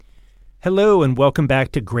Hello and welcome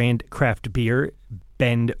back to Grand Craft Beer,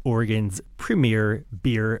 Bend, Oregon's premier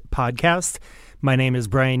beer podcast. My name is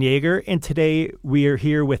Brian Yeager, and today we are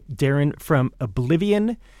here with Darin from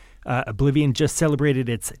Oblivion. Oblivion just celebrated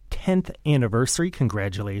its 10th anniversary.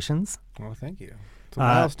 Congratulations. Well, thank you. It's a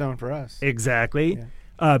milestone for us. Exactly.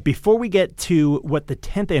 Yeah. Before we get to what the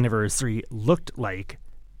 10th anniversary looked like,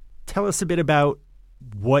 tell us a bit about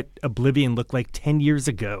what Oblivion looked like 10 years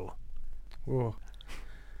ago. Whoa.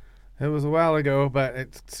 It was a while ago, but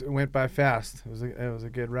it went by fast. It was a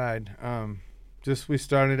good ride. We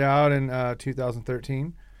started out in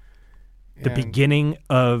 2013. The beginning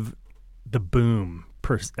of the boom,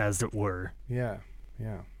 as it were. Yeah.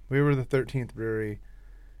 We were the 13th brewery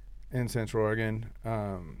in Central Oregon.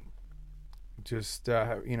 I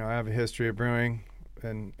have a history of brewing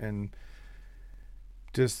and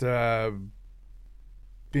just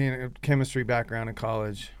being a chemistry background in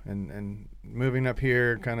college and moving up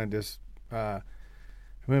here, kind of just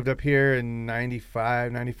moved up here in 94,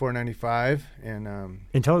 95. And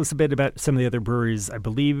tell us a bit about some of the other breweries. I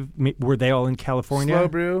believe, were they all in California? Slow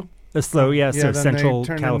Brew. So Central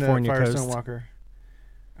California coast. Firestone Walker.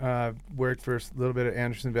 Worked for a little bit at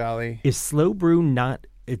Anderson Valley. Is Slow Brew not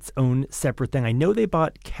its own separate thing? I know they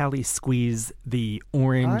bought Cali Squeeze, the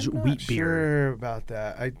orange wheat beer. I'm not sure about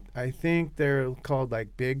that. I think they're called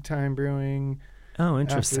like Big Time Brewing. Oh,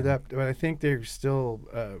 interesting. After that, but I think they're still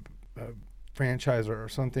a franchiser or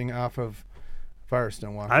something off of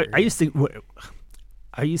Firestone Walker. I used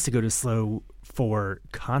to go to Slow for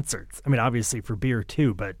concerts. I mean, obviously for beer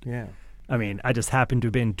too, but yeah. I mean, I just happened to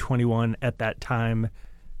have been 21 at that time,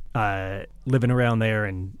 living around there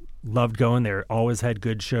and loved going there. Always had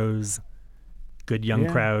good shows, good young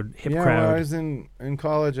crowd, hip crowd. When I was in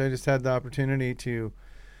college, I just had the opportunity to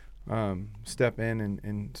step in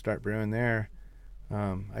and start brewing there.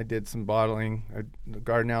 I did some bottling,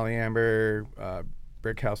 Garden Alley Amber,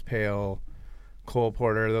 Brick House Pale, Cole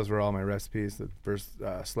Porter. Those were all my recipes, the first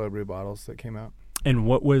Slow Brew bottles that came out. And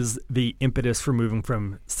what was the impetus for moving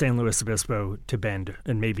from San Luis Obispo to Bend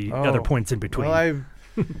and maybe other points in between? Well, I've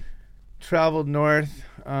traveled north,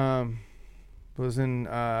 was in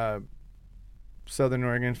Southern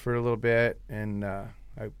Oregon for a little bit, and I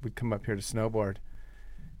would come up here to snowboard.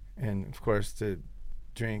 And, of course, to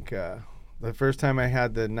drink. The first time I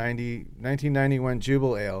had the 1991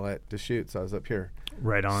 Jubal Ale at Deschutes, I was up here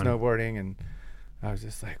right on snowboarding, and I was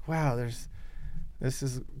just like, wow, this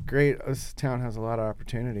is great. This town has a lot of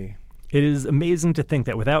opportunity. It is amazing to think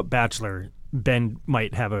that without Bachelor, Bend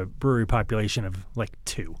might have a brewery population of like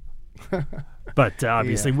 2. But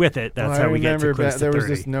obviously with it, that's how we get to close to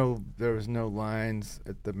 30. There was no lines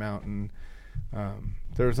at the mountain.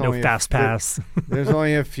 There was no only fast pass. There's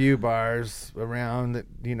only a few bars around that,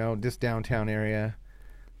 just downtown area.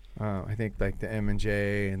 I think like the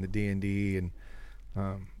M&J and the D&D and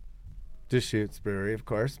Deschutes Brewery, of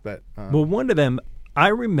course. But well, one of them, I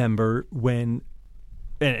remember when,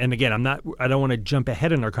 and again, I don't want to jump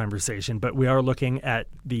ahead in our conversation, but we are looking at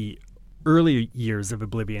the early years of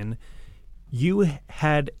Oblivion. You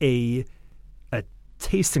had a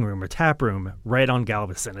tasting room, a tap room, right on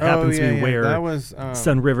Galveston. It happens to be where that was,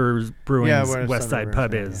 Sun River Brewing's West Side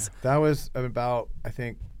Pub is. Yeah. That was about, I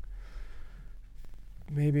think,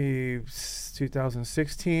 maybe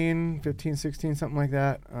 2016, 15, 16, something like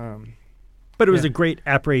that. But it was a great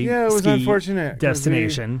après-ski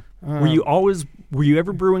destination. Were you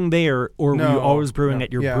ever brewing there, or were you always brewing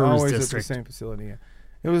at your Brewers always District? At the same facility. Yeah.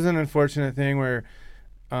 It was an unfortunate thing where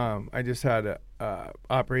I just had a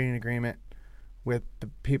operating agreement with the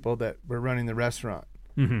people that were running the restaurant.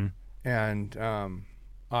 Mm-hmm. And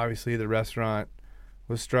obviously the restaurant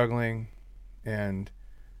was struggling, and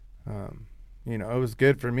it was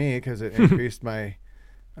good for me because it increased my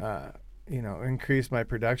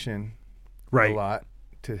production a lot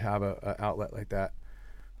to have a outlet like that.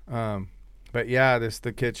 But yeah,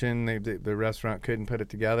 the kitchen, the restaurant couldn't put it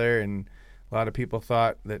together, and a lot of people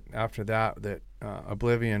thought that after that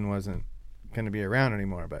Oblivion wasn't going to be around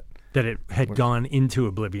anymore, but that it had gone into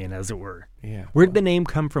Oblivion, as it were. Yeah. Where did the name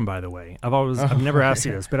come from, by the way? I've never asked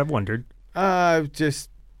you this, but I've wondered. It's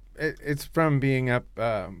from being up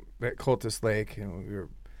at Cultus Lake, and we were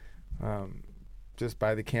just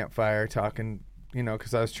by the campfire talking,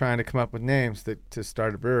 because I was trying to come up with names to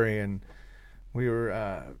start a brewery, and we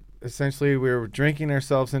were essentially drinking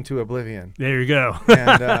ourselves into Oblivion. There you go.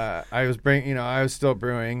 And I was still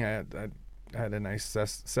brewing. I had a nice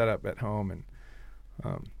setup at home, and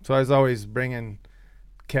so I was always bringing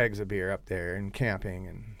kegs of beer up there and camping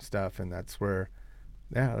and stuff, and that's where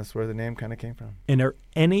the name kind of came from. And are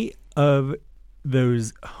any of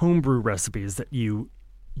those homebrew recipes that you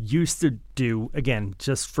used to do, again,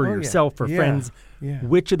 just for yourself, for friends,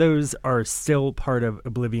 which of those are still part of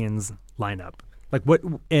Oblivion's lineup? Like what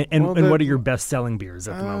and what are your best-selling beers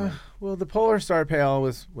at the moment? Well, the Polar Star Pale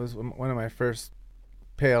was one of my first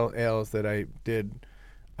pale ales that I did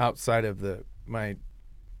outside of my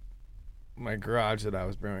garage that I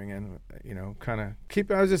was brewing in. You know,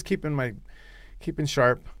 I was just keeping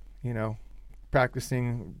sharp. You know,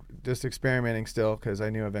 practicing, just experimenting still, because I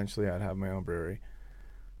knew eventually I'd have my own brewery.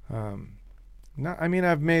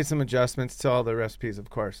 I've made some adjustments to all the recipes, of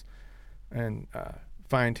course, and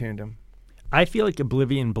fine-tuned them. I feel like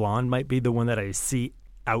Oblivion Blonde might be the one that I see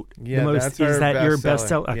out the most. That's is that your best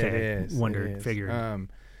seller? seller? Okay, yeah, it is. Wondered, figured.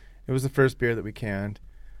 It was the first beer that we canned,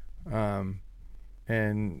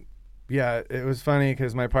 and yeah, it was funny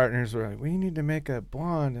because my partners were like, "We need to make a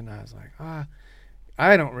blonde," and I was like,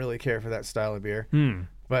 I don't really care for that style of beer,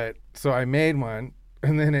 but so I made one,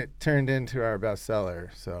 and then it turned into our best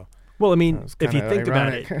seller. So. Well, I mean, if you think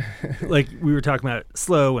ironic. About it, like we were talking about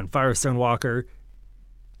Slow and Firestone Walker,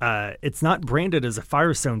 it's not branded as a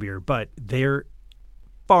Firestone beer, but their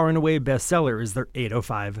far and away bestseller is their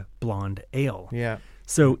 805 Blonde Ale. Yeah.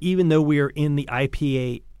 So even though we are in the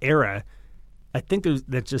IPA era, I think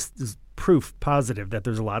that just is proof positive that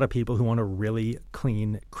there's a lot of people who want a really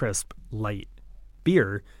clean, crisp, light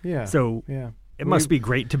beer. Yeah. So it must be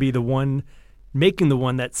great to be the one making the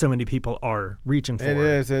one that so many people are reaching for. It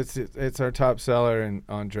is. It's our top seller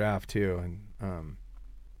on draft too, and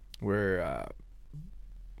we've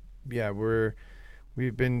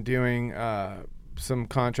been doing some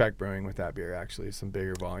contract brewing with that beer, actually, some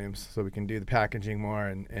bigger volumes, so we can do the packaging more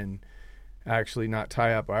and actually not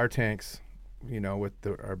tie up our tanks, you know, with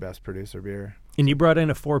our best producer beer. And you brought in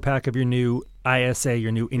a 4-pack of your new ISA,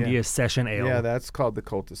 your new India Session Ale. Yeah, that's called the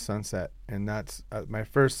Cultist Sunset, and that's my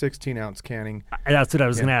first 16-ounce canning. That's what I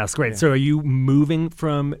was going to ask. Right. Yeah. So are you moving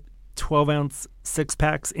from 12-ounce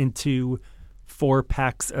 6-packs into 4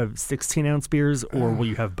 packs of 16-ounce beers, or will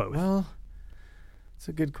you have both? Well, it's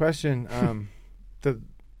a good question.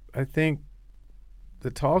 I think the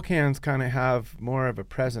tall cans kind of have more of a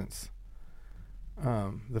presence.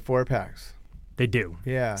 The 4-packs. They do.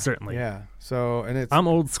 Yeah. Certainly. Yeah. So, and I'm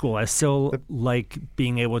old school. I still like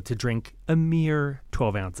being able to drink a mere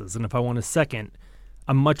 12 ounces. And if I want a second,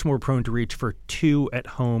 I'm much more prone to reach for 2 at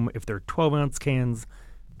home. If they're 12-ounce cans,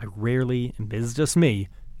 I rarely, and this is just me,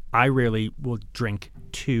 I rarely will drink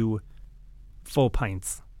 2 full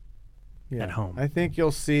pints at home. I think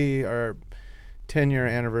you'll see our 10-year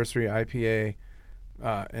anniversary IPA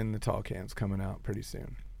in the tall cans coming out pretty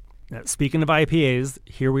soon. Now, speaking of IPAs,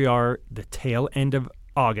 here we are, the tail end of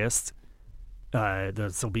August.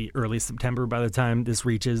 This will be early September by the time this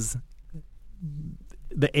reaches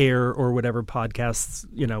the air or whatever podcasts,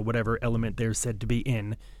 you know, whatever element they're said to be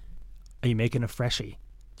in. Are you making a freshie?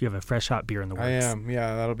 Do you have a fresh hop beer in the works? I am.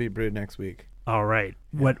 Yeah, that'll be brewed next week. All right.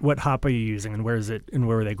 Yeah. What hop are you using, and where is it, and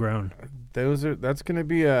where are they grown? That's going to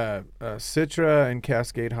be a Citra and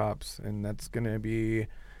Cascade hops, and that's going to be.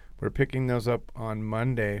 We're picking those up on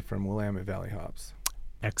Monday from Willamette Valley Hops.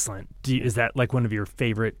 Excellent. Is that like one of your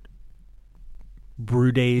favorite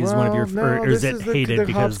brew days? Well, one of your, no, or is it hated the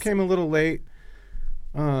because hops came a little late?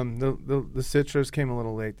 The Citras came a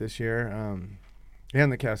little late this year,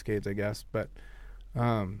 and the Cascades, I guess. But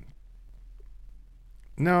no,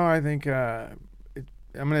 I think I'm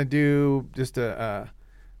gonna do just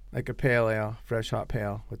like a pale ale, fresh hop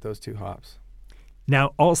pale with those 2 hops.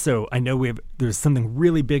 Now, also, I know there's something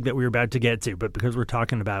really big that we're about to get to, but because we're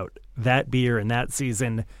talking about that beer and that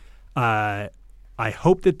season, I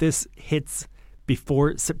hope that this hits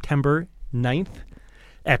before September 9th.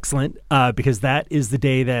 Excellent, because that is the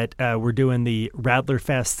day that we're doing the Radler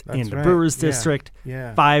Fest in the Brewers District.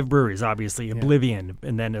 Yeah. 5 breweries, obviously, Oblivion,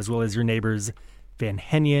 and then as well as your neighbors, Van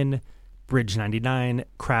Henyen, Bridge 99,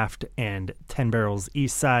 Craft, and 10 Barrels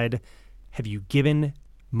East Side. Have you given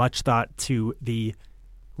much thought to the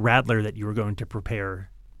Radler that you were going to prepare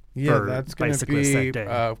for that's going to be, that day?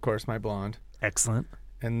 Of course, my blonde. Excellent.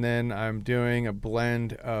 And then I'm doing a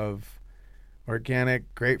blend of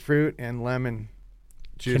organic grapefruit and lemon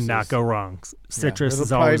juices. Cannot go wrong. Citrus is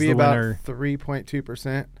probably always be the about winner.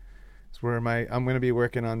 3.2%. It's where I'm going to be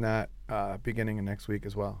working on that beginning of next week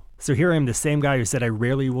as well. So here I am, the same guy who said I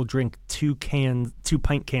rarely will drink 2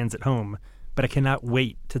 pint cans at home, but I cannot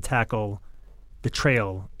wait to tackle the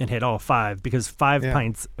trail and hit all 5, because 5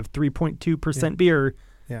 pints of 3.2% beer.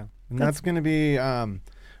 Yeah. And that's going to be, I'm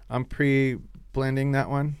pre-blending that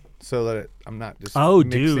one so that I'm not just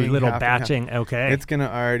mixing little batching. Okay. It's going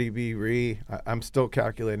to already be I'm still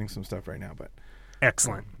calculating some stuff right now, but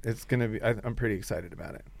excellent. It's going to be, I'm pretty excited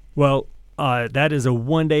about it. Well, That is a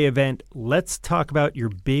one-day event. Let's talk about your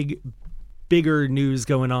bigger news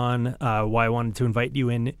going on. Why I wanted to invite you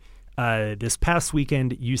in. This past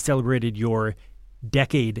weekend, you celebrated your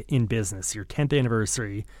decade in business, your 10th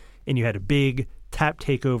anniversary, and you had a big tap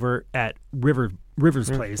takeover at Rivers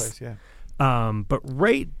Place. Yeah. But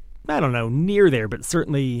right, I don't know, near there, but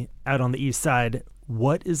certainly out on the east side,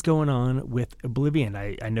 what is going on with Oblivion?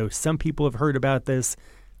 I know some people have heard about this.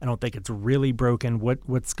 I don't think it's really broken.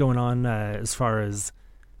 What's going on as far as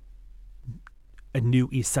a new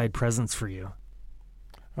east side presence for you?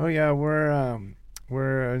 Oh yeah,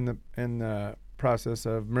 we're in the process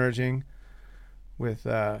of merging with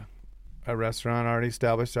a restaurant already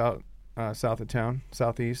established out south of town,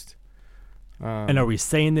 southeast. And are we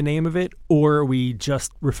saying the name of it, or are we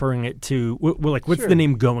just referring it to, what's Sure. the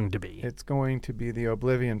name going to be? It's going to be the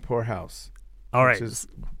Oblivion Pour House. All right. Which is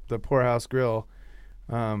the Pour House Grill.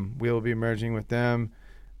 We'll be merging with them.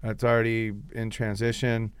 It's already in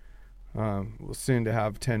transition. We'll soon to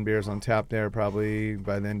have 10 beers on tap there probably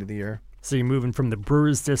by the end of the year. So you're moving from the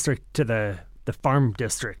Brewers District to the Farm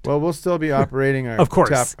District. Well, we'll still be operating our Of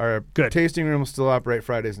course. our Good. tasting room will still operate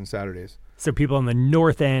Fridays and Saturdays. So people on the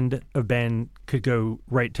north end of Bend could go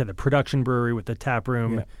right to the production brewery with the tap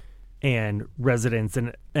room, and residents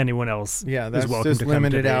and anyone else That's is welcome just to come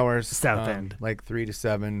limited to the hours. south end. Like 3 to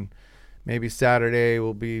 7. Maybe Saturday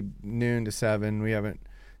will be noon to 7. We haven't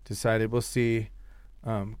decided. We'll see.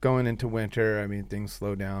 Going into winter, I mean, things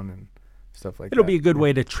slow down and stuff like that. It'll be a good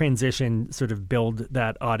way to transition, sort of build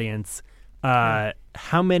that audience.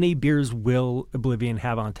 How many beers will Oblivion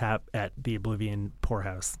have on tap at the Oblivion Pour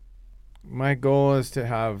House? My goal is to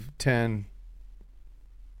have 10.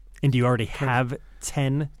 And do you already have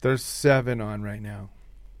 10? There's 7 on right now.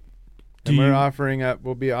 We'll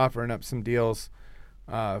be offering up some deals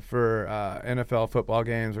for NFL football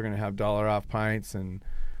games. We're going to have $1 off pints, and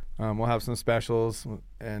we'll have some specials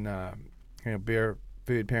and beer,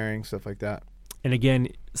 food pairing, stuff like that. And again,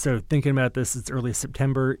 so thinking about this, it's early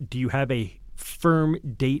September. Do you have a firm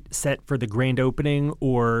date set for the grand opening,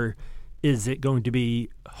 or is it going to be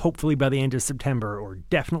hopefully by the end of September or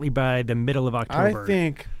definitely by the middle of October? I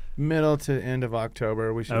think middle to end of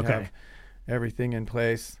October we should have everything in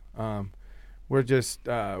place. We're just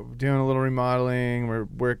doing a little remodeling. We're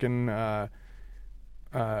working,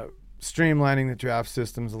 streamlining the draft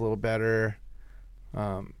systems a little better,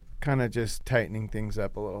 kind of just tightening things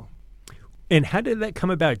up a little. And how did that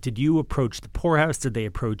come about? Did you approach the Pour House? Did they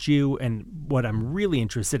approach you? And what I'm really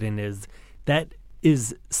interested in is that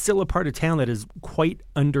is still a part of town that is quite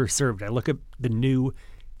underserved. I look at the new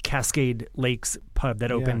Cascade Lakes pub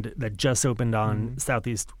that just opened on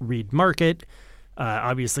Southeast Reed Market.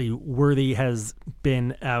 Obviously, Worthy has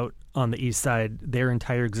been out on the east side their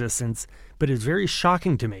entire existence, but it's very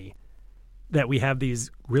shocking to me that we have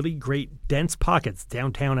these really great dense pockets.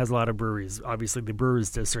 Downtown has a lot of breweries. Obviously, the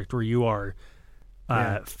Brewers District where you are,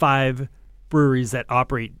 5 breweries that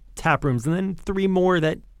operate tap rooms, and then 3 more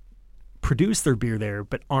that produce their beer there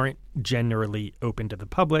but aren't generally open to the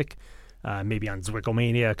public. Maybe on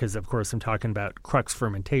Zwickelmania, because of course I'm talking about Crux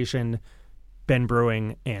Fermentation, Ben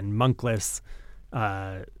Brewing, and Monkless.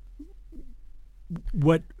 How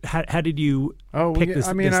did you pick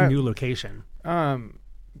this new location?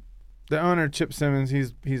 The owner, Chip Simmons,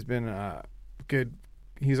 he's been good.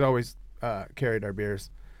 He's always carried our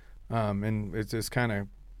beers, and it's just kind of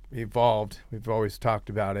evolved. We've always talked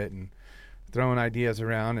about it and throwing ideas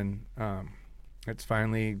around, and it's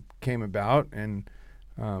finally came about. And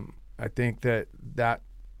I think that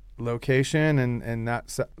location and that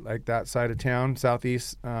side of town,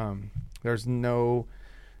 southeast, there's no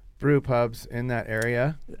brew pubs in that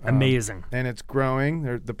area. Amazing. And it's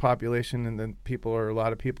growing. The population and the people a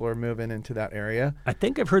lot of people are moving into that area. I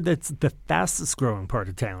think I've heard that's the fastest growing part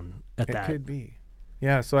of town at that. It could be.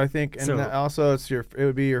 Yeah, so I think, and also it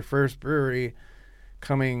would be your first brewery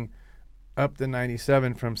coming up the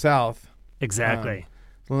 97 from south. Exactly.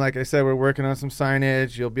 Like I said, we're working on some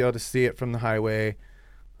signage. You'll be able to see it from the highway.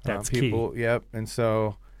 That's people, key. Yep. And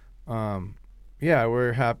so,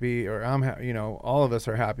 we're happy, or all of us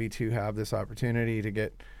are happy to have this opportunity to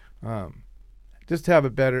get, just to have a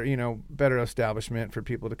better establishment for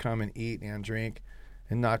people to come and eat and drink,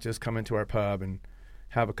 and not just come into our pub and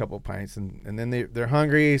have a couple pints and then they're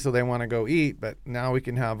hungry, so they want to go eat. But now we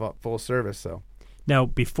can have a full service. So now,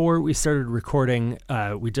 before we started recording,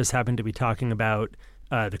 we just happened to be talking about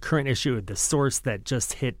the current issue of The Source that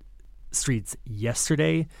just hit streets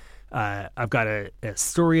yesterday. I've got a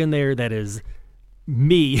story in there that is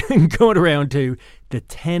me going around to the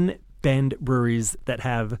 10 Bend breweries that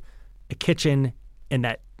have a kitchen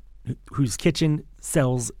and whose kitchen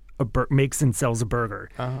sells makes and sells a burger.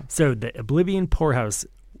 So the Oblivion Pour House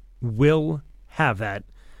will have that.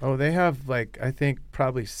 Oh, they have I think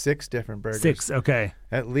probably 6 different burgers. 6, okay.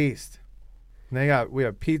 At least. And we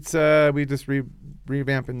have pizza. We just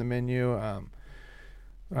revamping the menu.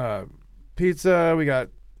 Pizza. We got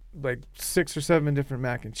 6 or 7 different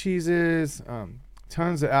mac and cheeses.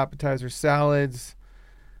 Tons of appetizer salads.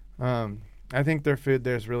 I think their food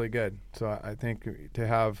there is really good. So I think to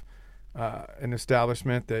have an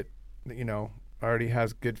establishment that already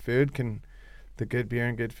has good food the good beer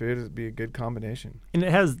and good food would be a good combination. And it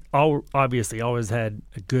has obviously always had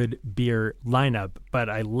a good beer lineup, but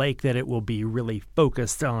I like that it will be really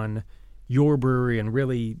focused on your brewery and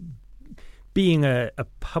really being a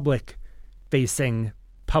public-facing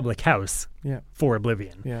public house for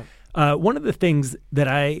Oblivion. Yeah. One of the things that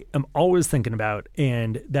I am always thinking about,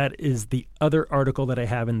 and that is the other article that I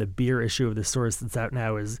have in the beer issue of the Source that's out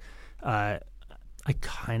now, is I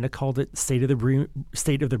kind of called it State of the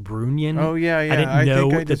Brewnion. Oh, yeah. I didn't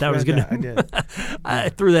know that was going to... I did. I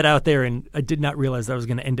threw that out there, and I did not realize that was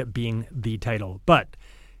going to end up being the title. But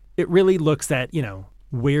it really looks at,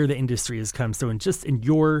 where the industry has come. So in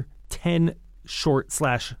your 10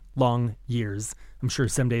 short/long years, I'm sure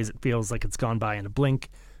some days it feels like it's gone by in a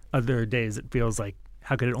blink. Other days it feels like,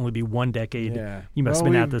 how could it only be 1 decade? Yeah. You must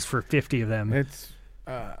have been at this for 50 of them. It's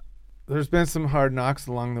there's been some hard knocks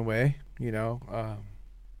along the way, with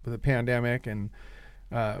the pandemic, and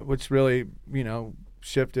which really,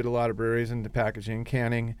 shifted a lot of breweries into packaging,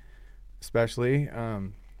 canning, especially.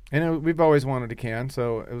 And we've always wanted to can,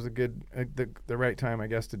 so it was the right time, I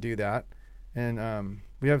guess, to do that. And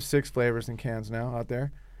we have 6 flavors in cans now out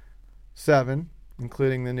there, 7,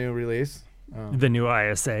 including the new release. The new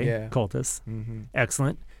ISA, Cultus. Mm-hmm.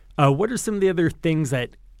 Excellent. What are some of the other things that,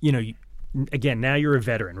 again, now you're a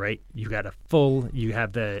veteran, right? You have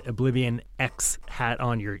the Oblivion X hat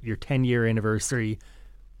on, your 10-year anniversary.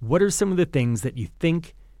 What are some of the things that you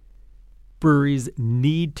think breweries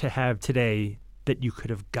need to have today that you could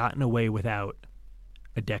have gotten away without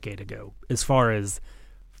a decade ago, as far as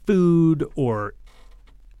food or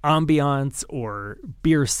ambiance or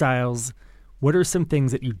beer styles? What are some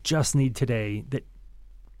things that you just need today that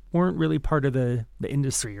weren't really part of the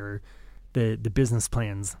industry or the business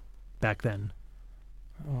plans back then?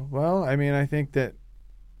 Well, I think that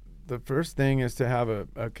the first thing is to have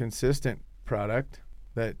a consistent product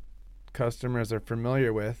that customers are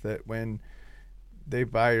familiar with, that when they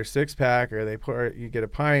buy your 6-pack or you get a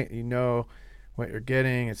pint, you know what you're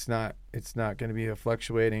getting. It's not going to be a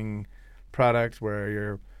fluctuating product where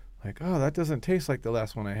you're like, oh, that doesn't taste like the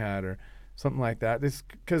last one I had, or something like that. It's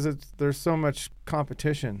because there's so much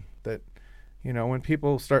competition that, when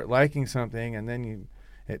people start liking something and then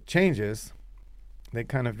it changes, they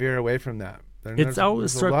kind of veer away from that. There's a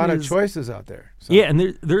lot of choices out there. So. Yeah, and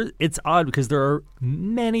it's odd because there are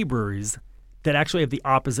many breweries that actually have the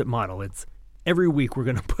opposite model. It's every week we're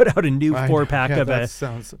going to put out a new 4-pack of a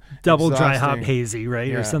double dry hop hazy,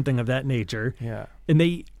 right, or something of that nature. Yeah, and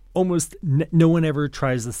they almost no one ever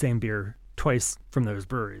tries the same beer twice from those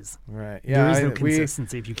breweries. Right. Yeah. There is no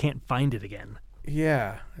consistency if you can't find it again.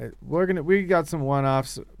 Yeah, we got some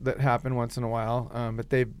one-offs that happen once in a while,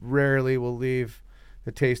 but they rarely will leave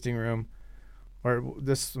the tasting room, or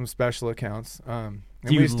just some special accounts.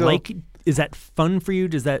 Is that fun for you?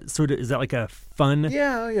 Is that like a fun?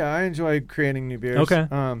 Yeah, I enjoy creating new beers. Okay.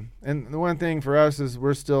 And the one thing for us is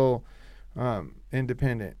we're still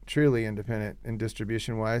independent, truly independent in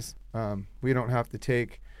distribution wise. We don't have to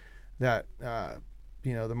take that,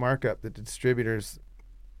 the markup that the distributors,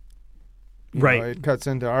 right. It cuts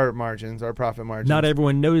into our margins, our profit margins. Not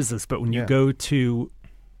everyone knows this, but when you go to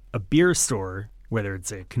a beer store, whether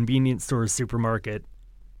it's a convenience store, supermarket,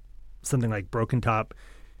 something like Broken Top,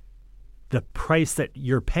 the price that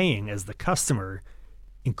you're paying as the customer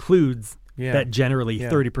includes that generally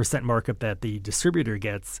 30% markup that the distributor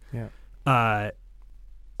gets. Yeah.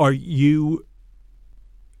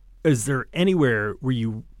 Is there anywhere where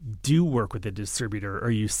you do work with a distributor, or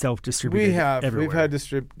are you self-distributed? We have. Everywhere? We've had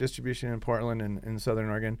distribution in Portland and in Southern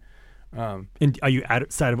Oregon. And are you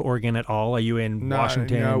outside of Oregon at all? Are you in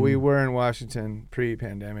Washington? No, we were in Washington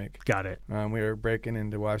pre-pandemic. Got it. We were breaking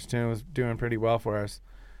into Washington. It was doing pretty well for us.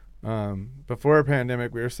 Before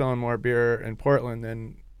pandemic, we were selling more beer in Portland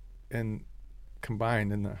than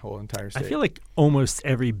combined in the whole entire state. I feel like almost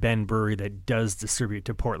every Ben brewery that does distribute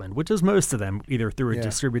to Portland, which is most of them, either through a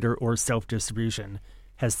distributor or self-distribution,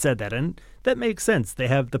 has said that. And that makes sense. They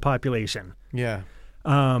have the population. Yeah.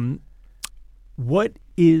 What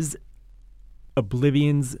is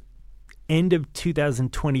Oblivion's end of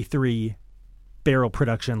 2023 barrel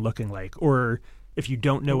production looking like? Or if you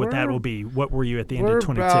don't know what that will be, what were you at the end of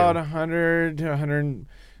 22? We're about 100 to 100.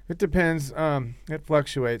 It depends. It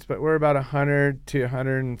fluctuates, but we're about 100 to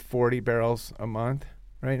 140 barrels a month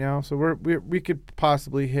right now. So we could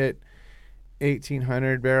possibly hit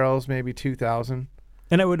 1,800 barrels, maybe 2,000.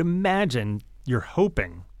 And I would imagine you're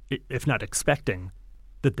hoping, if not expecting,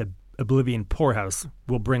 that the Oblivion Pour House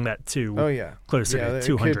will bring that to closer to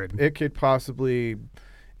 200. It could possibly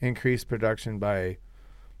increase production by,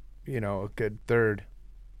 a good third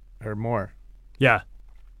or more. Yeah.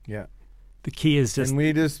 Yeah. The key is just...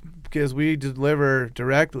 And because we deliver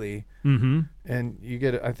directly, mm-hmm. and you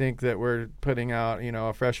get, I think that we're putting out,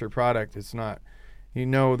 a fresher product. It's not,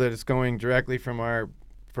 that it's going directly from our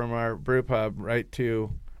brew pub right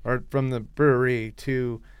to, or from the brewery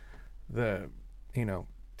to the,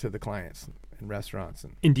 to the clients and restaurants.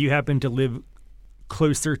 And do you happen to live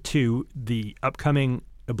closer to the upcoming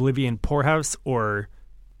Oblivion Pour House or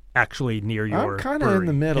actually near your I'm kind of in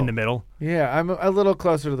the middle. In the middle? Yeah, I'm a little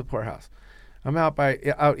closer to the Pour House. I'm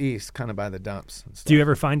out east, kind of by the dumps and stuff. Do you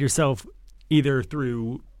ever find yourself either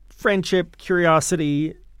through friendship,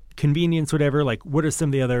 curiosity, convenience, whatever, like what are some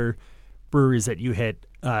of the other breweries that you hit,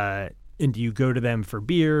 and do you go to them for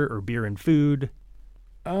beer or beer and food?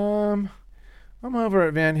 I'm over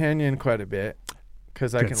at Van Henyen quite a bit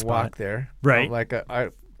because I can walk there. Right.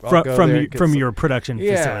 From your production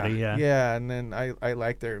facility. Yeah, and then I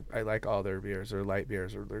like all their beers, their light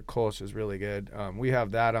beers, or their Kolsch is really good. We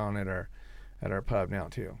have that on at our pub now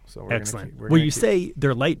too. So we're excellent. You say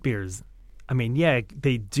they're light beers. I mean, yeah,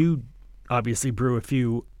 they do obviously brew a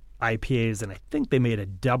few IPAs, and I think they made a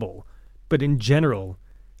double. But in general,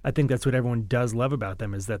 I think that's what everyone does love about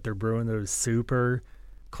them is that they're brewing those super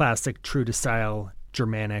classic, true to style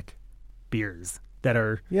Germanic beers that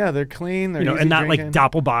are they're clean, they're easy and not drinking.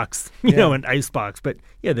 Like Doppelbox, an icebox, but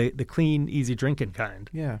the clean, easy drinking kind.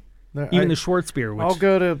 Yeah, even the Schwartz beer. Which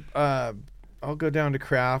I'll go down to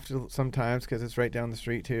Craft sometimes because it's right down the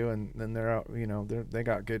street too, and then they're out. They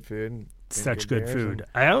got good food. And such good food.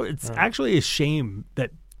 It's actually a shame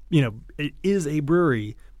that it is a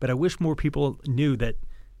brewery, but I wish more people knew that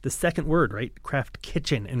the second word, right, craft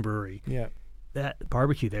kitchen and brewery. Yeah, that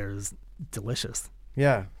barbecue there is delicious.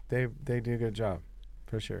 Yeah, they do a good job,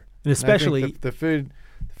 for sure. And especially and the food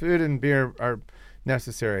and beer are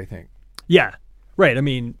necessary, I think. Yeah, right. I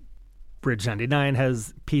mean, Bridge 99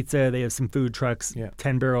 has pizza. They have some food trucks. Yeah.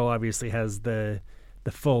 10 Barrel obviously has the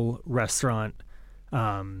full restaurant,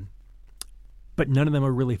 but none of them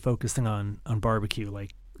are really focusing on barbecue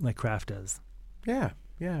like Craft does. Yeah,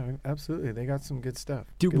 absolutely. They got some good stuff.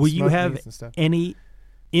 Will you have any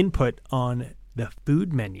input on the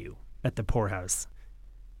food menu at the Pour House?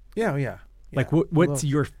 Yeah. Like what's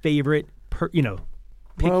your favorite? Pick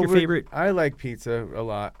your favorite. I like pizza a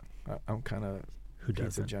lot. I'm kind of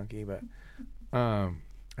pizza junkie, but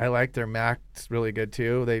I like their mac. It's really good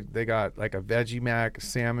too. They got like a veggie mac,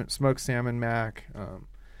 smoked salmon mac,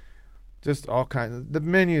 just all kinds. The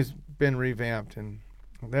menu's been revamped and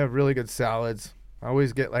they have really good salads. I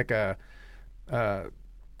always get like you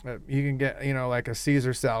can get like a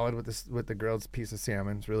Caesar salad with the grilled piece of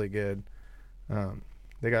salmon. It's really good.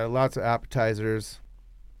 They got lots of appetizers.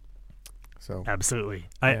 So absolutely,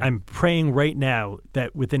 I'm praying right now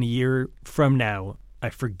that within a year from now,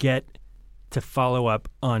 I forget to follow up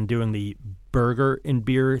on doing the burger and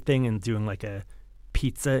beer thing and doing like a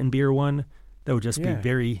pizza and beer one. That would just be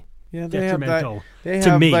very detrimental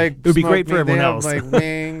to me. Like, it would be great for everyone else. They have like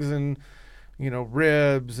wings and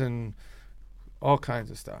ribs and all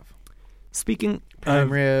kinds of stuff. Speaking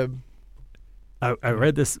prime rib. I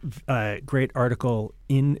read this great article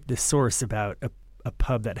in The Source about a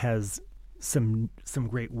pub that has some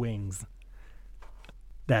great wings.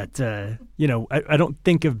 That I don't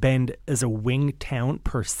think of Bend as a wing town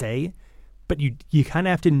per se, but you kind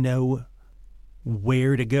of have to know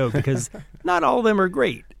where to go because not all of them are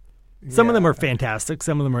great. Some of them are fantastic.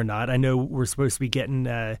 Some of them are not. I know we're supposed to be getting.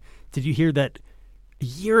 Did you hear that a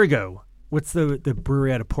year ago? What's the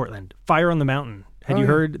brewery out of Portland? Fire on the Mountain. Had you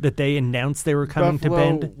heard that they announced they were coming Buffalo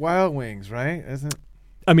to Bend? Wild Wings, right? Isn't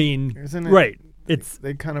it right?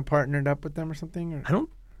 They kind of partnered up with them or something. Or? I don't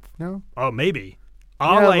know. Oh, maybe.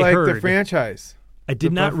 I heard the franchise. I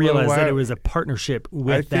did not realize that it was a partnership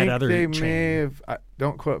with that other chain. May have.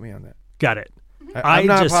 Don't quote me on that. Got it. I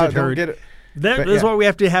just had heard. That is why we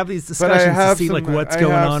have to have these discussions to see like what's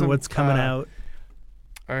going on, what's coming out.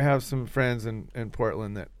 I have some friends in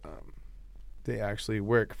Portland that they actually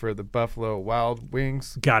work for the Buffalo Wild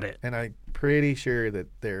Wings. Got it. And I'm pretty sure that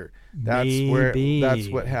that's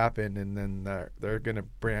what happened, and then they're gonna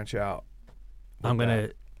branch out. I'm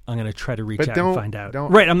gonna try to reach out and find out.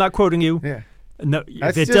 Don't, right, I'm not quoting you. Yeah. No,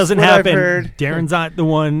 That's if it just doesn't what I've happen, heard. Darin's not the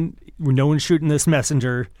one. No one's shooting this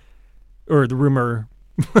messenger or the rumor.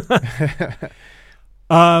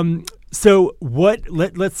 So what?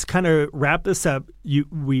 Let's kind of wrap this up.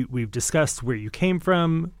 We've discussed where you came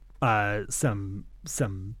from,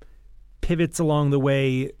 some pivots along the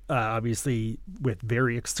way. Obviously, with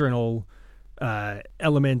very external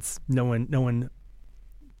elements, no one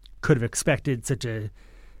could have expected such a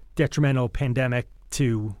detrimental pandemic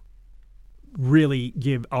to really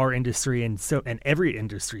give our industry and every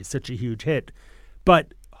industry such a huge hit.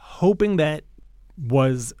 But hoping that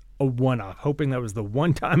was a one-off, hoping that was the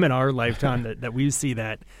one time in our lifetime that we see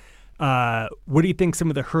that. What do you think some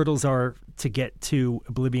of the hurdles are to get to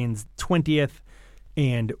Oblivion's 20th,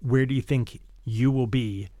 and where do you think you will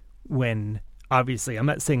be when, obviously, I'm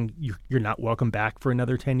not saying you're not welcome back for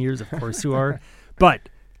another 10 years, of course you are, but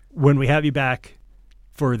when we have you back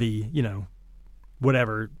for the,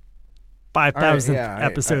 whatever, 5,000th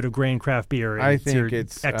episode of Grain Craft Beer, and I it's your think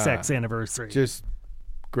it's XX anniversary. Just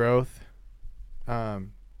growth,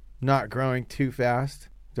 not growing too fast.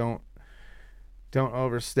 Don't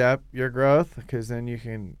overstep your growth, because then you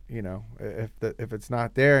can, if it's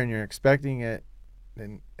not there and you're expecting it,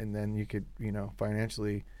 and then you could,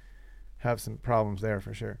 financially have some problems there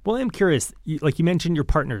for sure. Well, I'm curious. Like you mentioned, your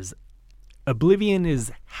partners. Oblivion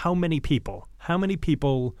is how many people? How many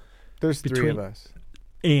people? There's three of us.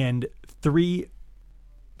 And three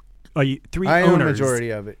owners? I own the majority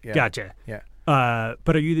of it. Yeah. Gotcha. Yeah.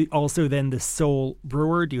 But are you also then the sole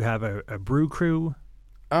brewer? Do you have a brew crew?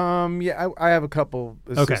 Yeah, I have a couple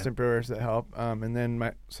assistant brewers that help. And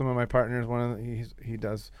then some of my partners, he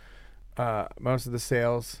does most of the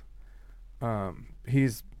sales.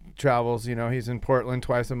 He's travels, he's in Portland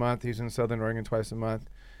twice a month. He's in Southern Oregon twice a month.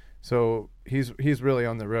 So he's really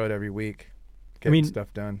on the road every week getting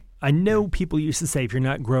stuff done. I know people used to say if you're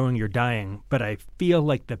not growing, you're dying, but I feel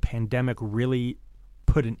like the pandemic really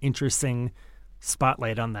put an interesting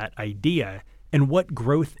spotlight on that idea and what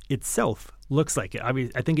growth itself looks like. I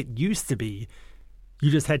mean, I think it used to be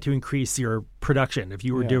you just had to increase your production. If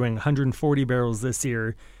you were doing 140 barrels this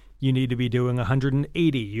year, you need to be doing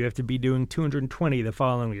 180. You have to be doing 220 the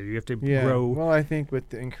following year. You have to grow. Well, I think with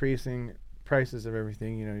the increasing prices of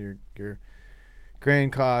everything, your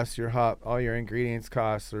grain costs, your hop, all your ingredients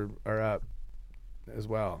costs are up as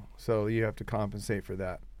well. So you have to compensate for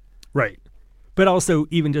that. Right. But also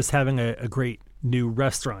even just having a great new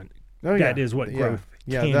restaurant. That is what growth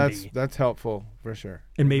can be. That's helpful for sure.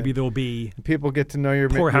 And maybe there'll be people get to know your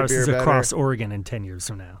pour your houses beer across Oregon in 10 years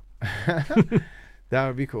from now. That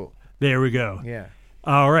would be cool. There we go. Yeah.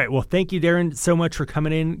 All right. Well, thank you, Darin, so much for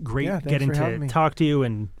coming in. Great getting to talk to you,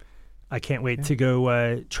 and I can't wait to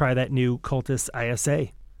go try that new Cultus ISA.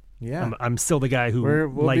 Yeah. I'm still the guy who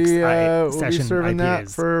we'll likes we'll be serving IPAs. that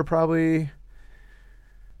for probably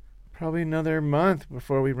another month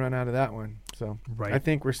before we run out of that one. So I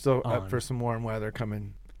think we're still up for some warm weather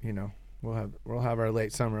coming. We'll have our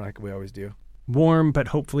late summer like we always do. Warm, but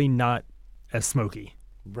hopefully not as smoky.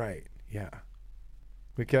 Right. Yeah.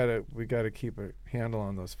 We gotta keep a handle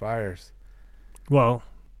on those fires. Well,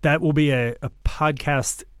 that will be a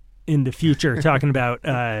podcast in the future talking about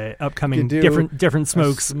upcoming different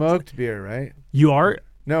smokes. Smoked beer, right? You are?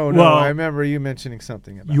 No. I remember you mentioning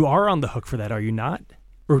something about. You are on the hook for that, are you not?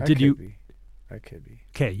 Or I did could you? Be. I could be.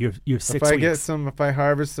 Okay, you have 6 weeks. If I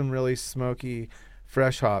harvest some really smoky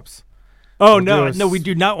fresh hops. Oh, no, we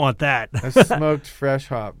do not want that. A smoked fresh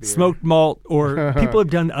hop beer. Smoked malt, or people have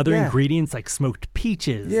done other ingredients like smoked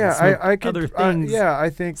peaches. Yeah, I could. Other things. I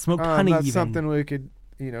think smoked honey. That's even. something we could,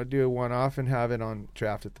 do a one-off and have it on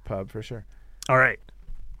draft at the pub for sure. All right,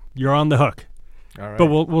 you're on the hook. All right, but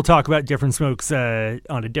we'll talk about different smokes on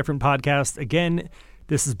a different podcast. Again,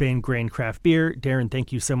 this has been Grain Craft Beer. Darin,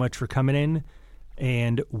 thank you so much for coming in,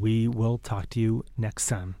 and we will talk to you next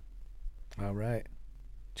time. All right,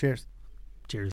 cheers.